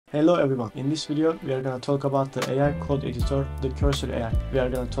Hello everyone, in this video we are going to talk about the AI code editor, the Cursor AI. We are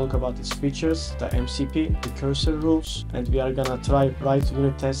going to talk about its features, the MCP, the Cursor rules, and we are going to try write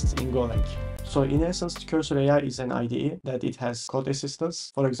unit tests in Golang. So in essence, Cursor AI is an IDE that it has code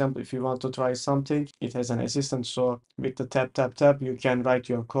assistance. For example, if you want to try something, it has an assistant. So with the tap, you can write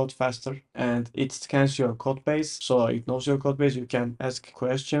your code faster and it scans your code base. So it knows your code base. You can ask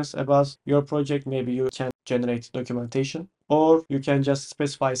questions about your project. Maybe you can generate documentation, or you can just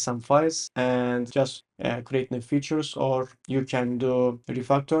specify some files and just create new features, or you can do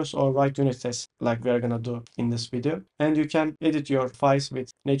refactors or write unit tests like we are gonna do in this video. And you can edit your files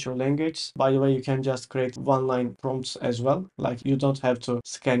with natural language. By the way, you can just create one-line prompts as well, like you don't have to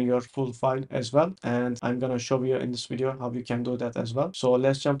scan your full file as well. And I'm gonna show you in this video how you can do that as well. So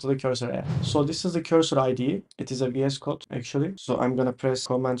let's jump to the Cursor app. So this is the Cursor IDE. It is a VS Code actually. So I'm gonna press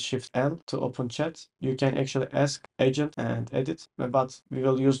Command Shift L to open chat. You can actually ask agent and edit, but we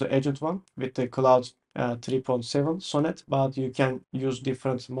will use the agent one with the cloud 3.7 Sonnet, but you can use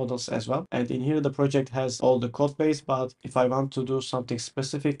different models as well. And in here the project has all the code base, but if I want to do something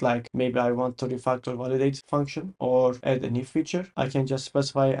specific, like maybe I want to refactor validate function or add a new feature, I can just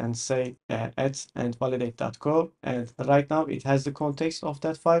specify and say add and validate.go, and right now it has the context of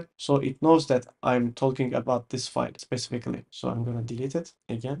that file, so it knows that I'm talking about this file specifically. So I'm going to delete it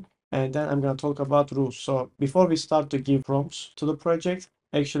again, and then I'm going to talk about rules. So before we start to give prompts to the project,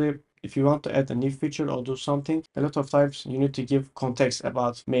 actually, if you want to add a new feature or do something, a lot of times you need to give context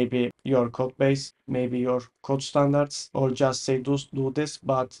about maybe your code base, maybe your code standards, or just say do this,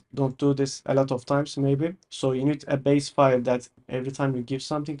 but don't do this a lot of times maybe. So you need a base file that every time you give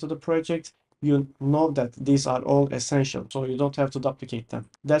something to the project, you know that these are all essential, so you don't have to duplicate them.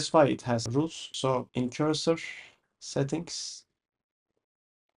 That's why it has rules. So in Cursor settings,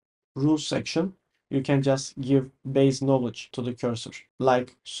 rules section, you can just give base knowledge to the cursor.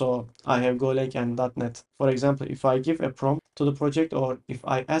 Like, so I have Golang and .NET. For example, if I give a prompt to the project, or if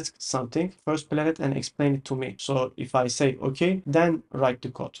I ask something, first plan it and explain it to me. So if I say, okay, then write the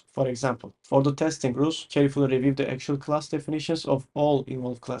code. For example, for the testing rules, carefully review the actual class definitions of all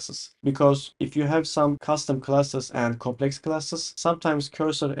involved classes. Because if you have some custom classes and complex classes, sometimes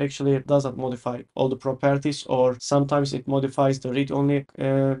Cursor actually doesn't modify all the properties, or sometimes it modifies the read-only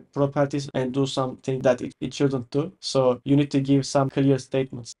properties and do something that it shouldn't do. So you need to give some clear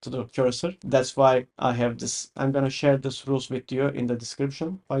statements to the Cursor. That's why I have this. I'm gonna share this rules with you in the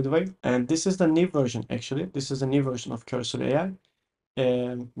description, by the way. And this is the new version actually. This is the new version of Cursor AI.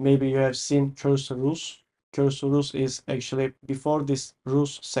 Maybe you have seen Cursor rules. Cursor rules is actually before this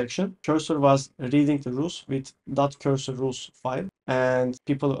rules section. Cursor was reading the rules with .cursor rules file, and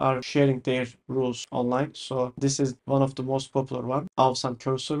people are sharing their rules online. So this is one of the most popular one. Awesome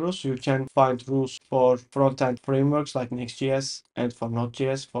Cursor rules. You can find rules for front-end frameworks like Next.js, and for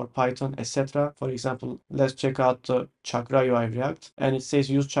Node.js, for Python, etc. For example, let's check out the Chakra UI React, and it says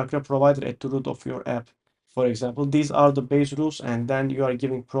use Chakra provider at the root of your app. For example, these are the base rules, and then you are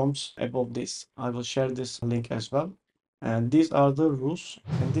giving prompts above this. I will share this link as well. And these are the rules,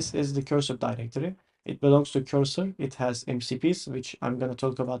 and this is the Cursor directory. It belongs to Cursor. It has MCPs, which I'm going to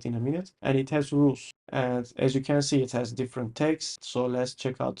talk about in a minute, and it has rules. And as you can see, it has different tags. So let's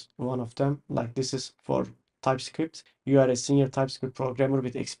check out one of them. Like, this is for TypeScript. You are a senior TypeScript programmer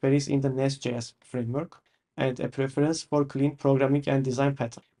with experience in the Nest.js framework and a preference for clean programming and design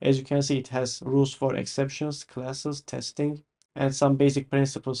pattern. As you can see, it has rules for exceptions, classes, testing, and some basic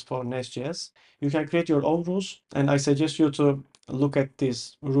principles for Nest.js. You can create your own rules, and I suggest you to look at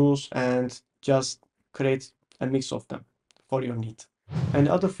these rules and just create a mix of them for your need. And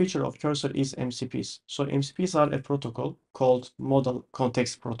the other feature of Cursor is MCPs. So MCPs are a protocol called Model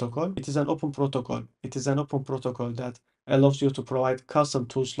Context Protocol. It is an open protocol. It is an open protocol that allows you to provide custom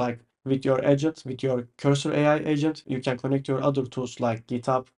tools, like with your agent, with your Cursor AI agent. You can connect your other tools like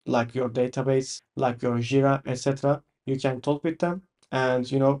GitHub, like your database, like your Jira, etc. You can talk with them, and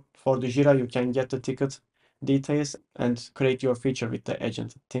for the Jira, you can get the ticket details and create your feature with the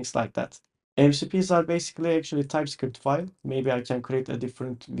agent, things like that. MCPs are basically actually TypeScript file. Maybe I can create a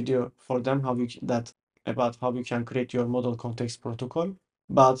different video for them, about how you can create your model context protocol.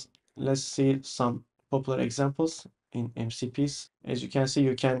 But let's see some popular examples in MCPs. As you can see,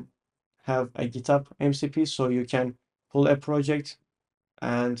 you can have a GitHub MCP, so you can pull a project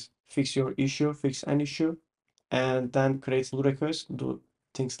and fix an issue, and then create pull requests, do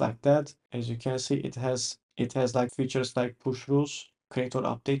things like that. As you can see, it has like features like push rules, create or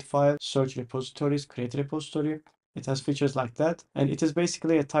update file, search repositories, create repository. It has features like that, and it is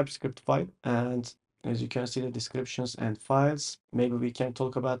basically a TypeScript file. And as you can see, the descriptions and files, maybe we can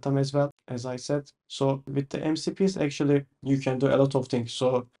talk about them as well. as I said. So with the MCPs, actually, you can do a lot of things.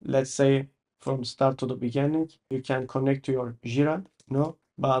 So let's say from start to the beginning, you can connect to your Jira, no,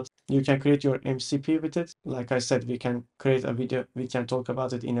 but you can create your MCP with it. Like I said, we can create a video. We can talk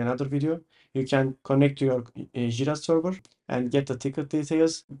about it in another video. You can connect to your Jira server and get the ticket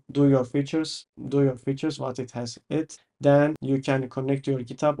details, do your features, what it has it. Then you can connect to your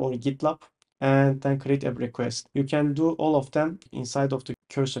GitHub or GitLab and then create a request. You can do all of them inside of the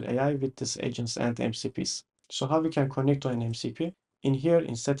Cursor AI with these agents and MCPs. So how we can connect to an MCP? In here,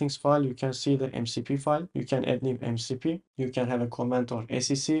 in settings file, you can see the MCP file. You can add new MCP. You can have a comment or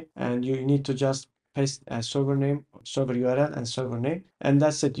SEC, and you need to just paste a server name, server URL, and server name. And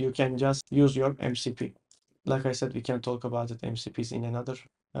that's it. You can just use your MCP. Like I said, we can talk about it, MCPs, in another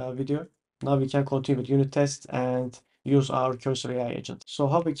video. Now we can continue with unit tests and use our Cursor AI agent. So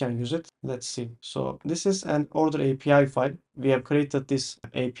how we can use it? Let's see. So this is an order API file. We have created this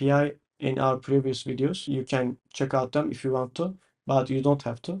API in our previous videos. You can check out them if you want to, but you don't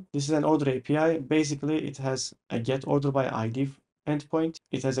have to. This is an order API. Basically, it has a get order by ID endpoint.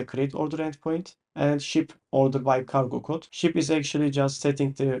 It has a create order endpoint and ship order by cargo code. Ship is actually just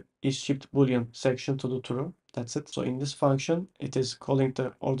setting the is shipped boolean section to the true. That's it. So in this function, it is calling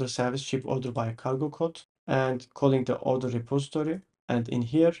the order service ship order by cargo code and calling the order repository. And in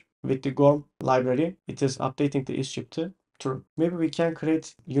here, with the GORM library, it is updating the is shipped to true. Maybe we can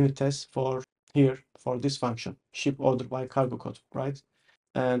create unit tests for here for this function, ship order by cargo code, right?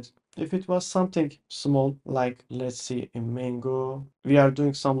 And if it was something small, like let's see in Mango, we are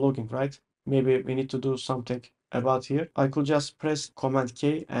doing some logging, right? Maybe we need to do something about here. I could just press Command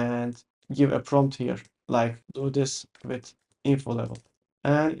K and give a prompt here, like do this with info level.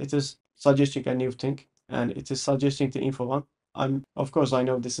 And it is suggesting a new thing, and it is suggesting the info one. Of course, I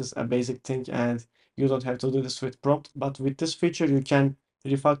know this is a basic thing and you don't have to do this with prompt, but with this feature, you can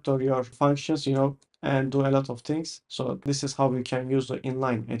refactor your functions, and do a lot of things. So this is how we can use the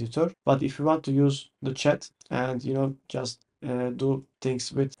inline editor. But if you want to use the chat and just do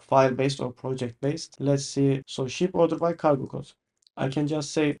things with file based or project based, let's see. So ship order by cargo code. I can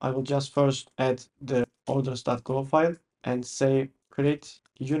just say I will just first add the orders.go file and say create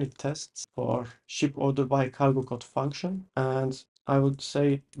unit tests for ship order by cargo code function, and I would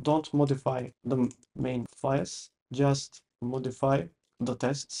say don't modify the main files, just modify the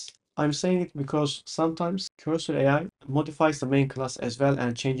tests. I'm saying it because sometimes Cursor AI modifies the main class as well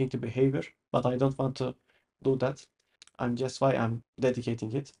and changing the behavior, but I don't want to do that. And just why I'm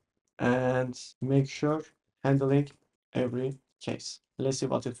dedicating it. And make sure handling every case. Let's see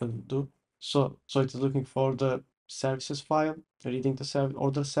what it will do. So it is looking for the services file, reading the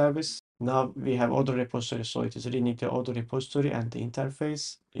order service. Now we have order repository, so it is reading the order repository and the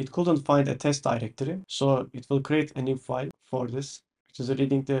interface. It couldn't find a test directory, so it will create a new file for this. It is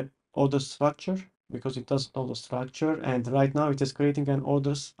reading the order structure because it doesn't know the structure, and right now it is creating an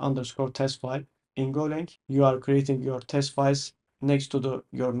orders underscore test file. In Golang, you are creating your test files next to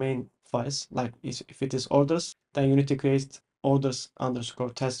your main files. Like if it is orders, then you need to create orders underscore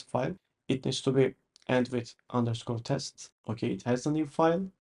test file. It needs to be end with underscore test. Okay, it has a new file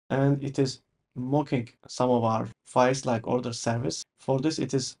and it is mocking some of our files like order service. For this,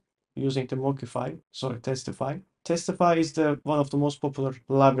 it is using the Testify. Testify is one of the most popular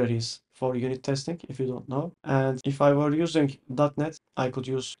libraries for unit testing, if you don't know. And if I were using .NET, I could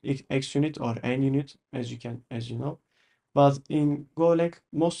use XUnit or NUnit, as you know. But in Golang,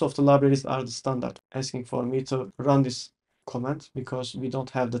 most of the libraries are the standard, asking for me to run this command because we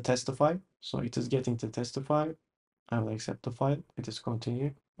don't have the testify. So it is getting the testify. I will accept the file. It is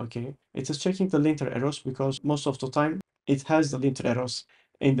continuing. Okay. It is checking the linter errors because most of the time it has the linter errors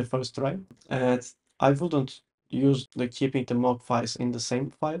in the first try. And I wouldn't use the keeping the mock files in the same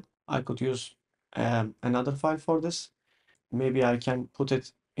file. I could use another file for this. Maybe I can put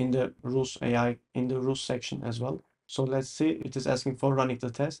it in the rules AI in the rules section as well. So let's see, it is asking for running the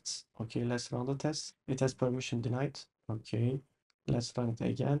tests. Okay, let's run the tests. It has permission denied. Okay, let's run it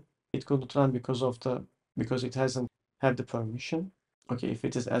again. It couldn't run because it hasn't had the permission. Okay, if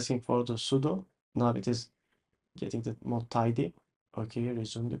it is asking for the sudo, now it is getting the mod tidy. Okay,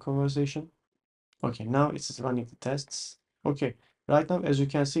 resume the conversation. Okay, now it's running the tests. Okay, right now, as you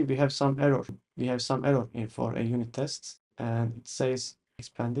can see, we have some error. We have some error in for a unit test, and it says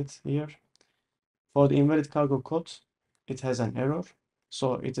expanded here. For the invalid cargo code, it has an error.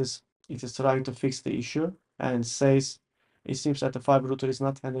 So it is trying to fix the issue and says it seems that the fiber router is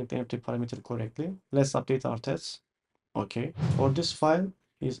not handling the empty parameter correctly. Let's update our tests. Okay, for this file,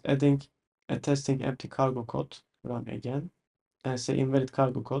 is adding a testing empty cargo code. Run again and say invalid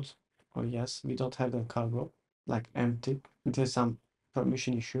cargo code. Oh yes, we don't have the cargo, like empty. It has some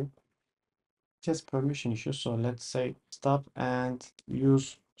permission issue. has permission issues. So let's say stop and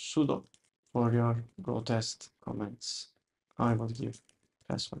use sudo for your go test comments. I will give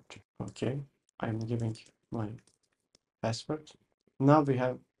password. Okay, I'm giving my password. Now we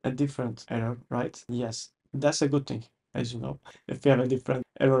have a different error, right? Yes, that's a good thing. As you know, if we have a different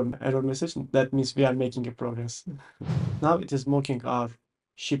error message, that means we are making a progress. Now it is mocking our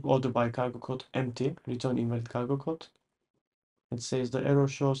ship order by cargo code empty, return invalid cargo code. It says the error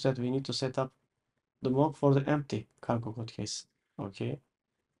shows that we need to set up the mock for the empty cargo code case. Okay,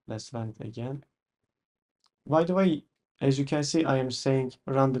 let's run it again. By the way, as you can see, I am saying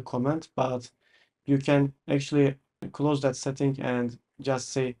run the command, but you can actually close that setting and just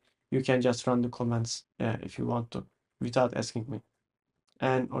say you can just run the commands if you want to without asking me.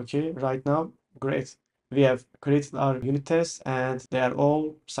 And okay, right now, great. We have created our unit tests and they are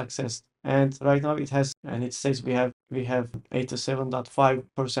all success. And right now it has, and it says we have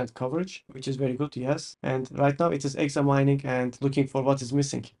 87.5% coverage, which is very good, yes. And right now it is examining and looking for what is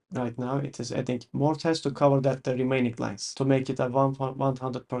missing. Right now it is adding more tests to cover that the remaining lines to make it a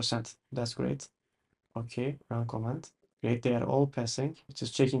 100%. That's great. Okay, run command. Great, they are all passing. It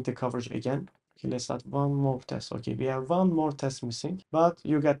is checking the coverage again. Okay, let's add one more test. Okay, we have one more test missing, but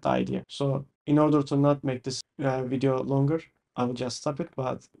you get the idea. So in order to not make this video longer, I will just stop it,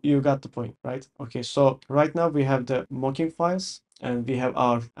 but you got the point, right? Okay, so right now we have the mocking files and we have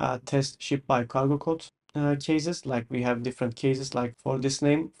our test ship by cargo code cases. Like we have different cases, like for this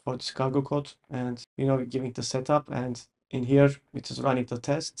name, for this cargo code, and giving the setup, and in here it is running the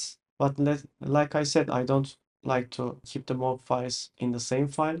tests. But like I said, I don't like to keep the mock files in the same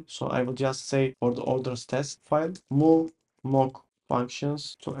file. So I will just say for the orders test file, move mock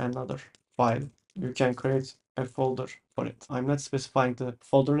functions to another file. You can create a folder for it. I'm not specifying the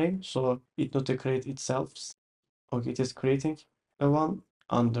folder name, so it not create itself. Okay, it is creating a one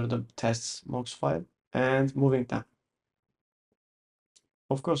under the tests mocks file and moving them.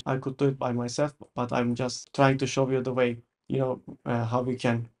 Of course, I could do it by myself, but I'm just trying to show you the way, how we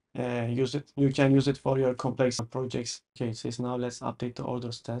can use it. You can use it for your complex projects. Okay, so now let's update the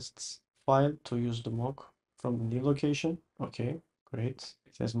orders tests file to use the mock from the new location. Okay, great.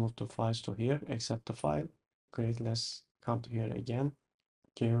 It has moved the files to here, accept the file. Great, let's come to here again.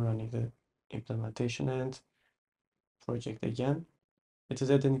 Okay, running the implementation and project again. It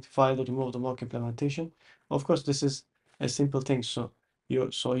is identified to remove the mock implementation. Of course, this is a simple thing. So you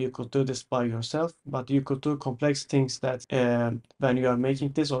could do this by yourself, but you could do complex things that when you are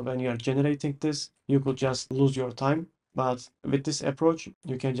making this or when you are generating this, you could just lose your time. But with this approach,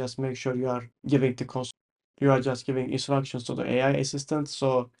 you can just make sure you are giving you are just giving instructions to the AI assistant,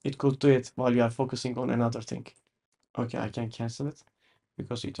 so it could do it while you are focusing on another thing. Okay, I can cancel it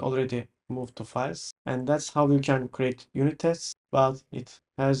because it already moved to files. And that's how you can create unit tests, but it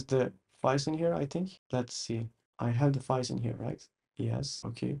has the files in here, I think. Let's see. I have the files in here, right? Yes.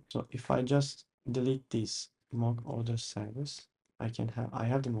 Okay. So if I just delete this mock order service, I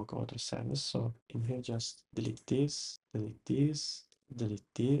have the mock order service. So in here, just delete this, delete this,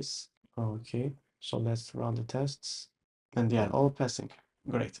 delete this. Okay. So let's run the tests and they are all passing.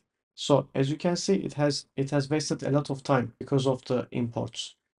 Great. So as you can see, it has wasted a lot of time because of the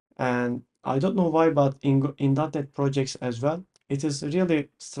imports. And I don't know why, but in .NET projects as well, it is really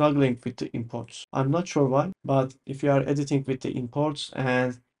struggling with the imports. I'm not sure why, but if you are editing with the imports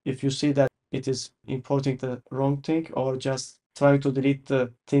and if you see that it is importing the wrong thing or just trying to delete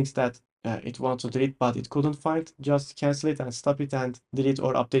the things that it wants to delete but it couldn't find, just cancel it and stop it and delete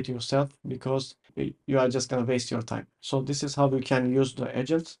or update yourself, because you are just gonna waste your time. So this is how you can use the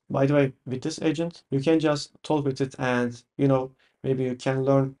agent. By the way, with this agent, you can just talk with it and maybe you can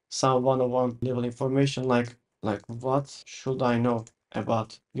learn some one-on-one level information like what should I know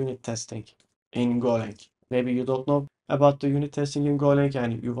about unit testing in Golang. Maybe you don't know about the unit testing in Golang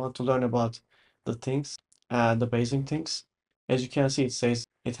and you want to learn about the things, the basic things. As you can see, it says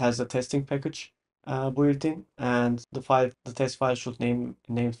it has a testing package built in, and the test file should named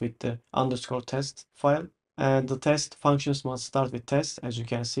with the underscore test file. And the test functions must start with test, as you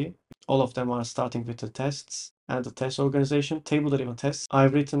can see. All of them are starting with the tests. And the test organization, table-driven tests.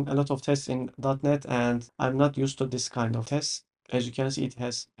 I've written a lot of tests in .NET and I'm not used to this kind of tests. As you can see, it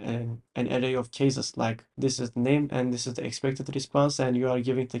has an array of cases, like this is the name and this is the expected response, and you are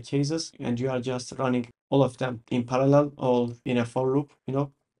giving the cases and you are just running all of them in parallel or in a for loop,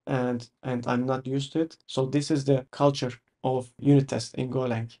 and I'm not used to it. So this is the culture of unit test in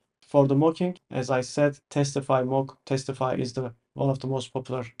Golang. For the mocking, as I said, Testify mock. Testify is one of the most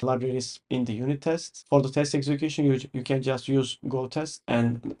popular libraries in the unit tests. For the test execution, you can just use go test,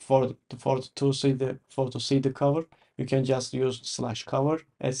 and to see the cover, you can just use /cover,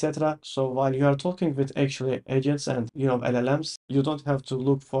 etc. So while you are talking with actually agents and LLMs, you don't have to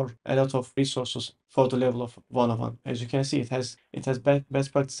look for a lot of resources for the level of one-on-one. As you can see, it has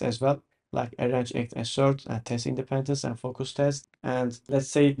best practice as well, like arrange, act, assert, and test independence and focus test. And let's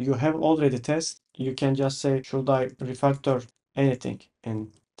say you have already test, you can just say, should I refactor anything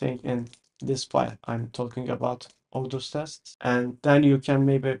in this file? I'm talking about all those tests, and then you can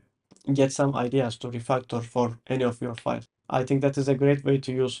maybe get some ideas to refactor for any of your files. I think that is a great way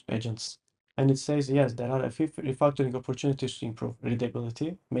to use agents. And it says, yes, there are a few refactoring opportunities to improve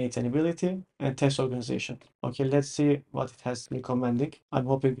readability, maintainability, and test organization. Okay, let's see what it has recommending. I'm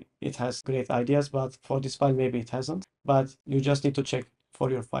hoping it has great ideas, but for this file, maybe it hasn't. But you just need to check for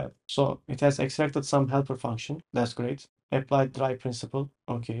your file. So it has extracted some helper function. That's great. Applied dry principle.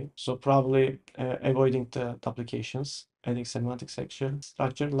 Okay, so probably avoiding the duplications. Adding semantic section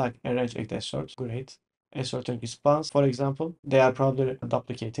structure like arrange, act, assert. Great. Asserting response, for example, they are probably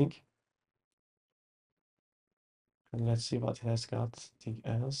duplicating. And let's see what it has got. Anything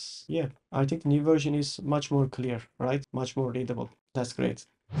else? Yeah, I think the new version is much more clear, right? Much more readable. That's great.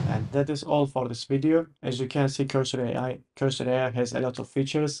 And that is all for this video. As you can see, Cursor AI has a lot of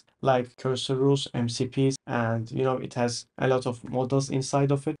features like cursor rules, MCPs, and it has a lot of models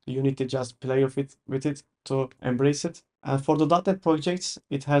inside of it. You need to just play with it to embrace it. And for the .NET projects,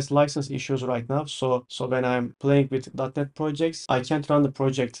 it has license issues right now. So when I'm playing with .NET projects, I can't run the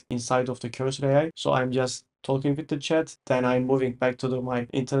project inside of the Cursor AI. So I'm just talking with the chat, then I'm moving back to my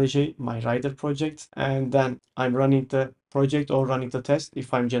IntelliJ, my Rider project, and then I'm running the project or running the test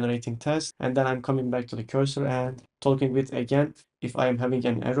if I'm generating tests, and then I'm coming back to the cursor and talking with again. If I am having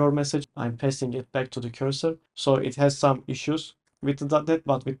an error message, I'm passing it back to the cursor. So it has some issues with the .NET,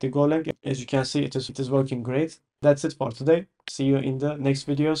 but with the Golang, as you can see, it is working great. That's it for today. See you in the next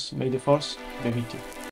videos. May the force be with you.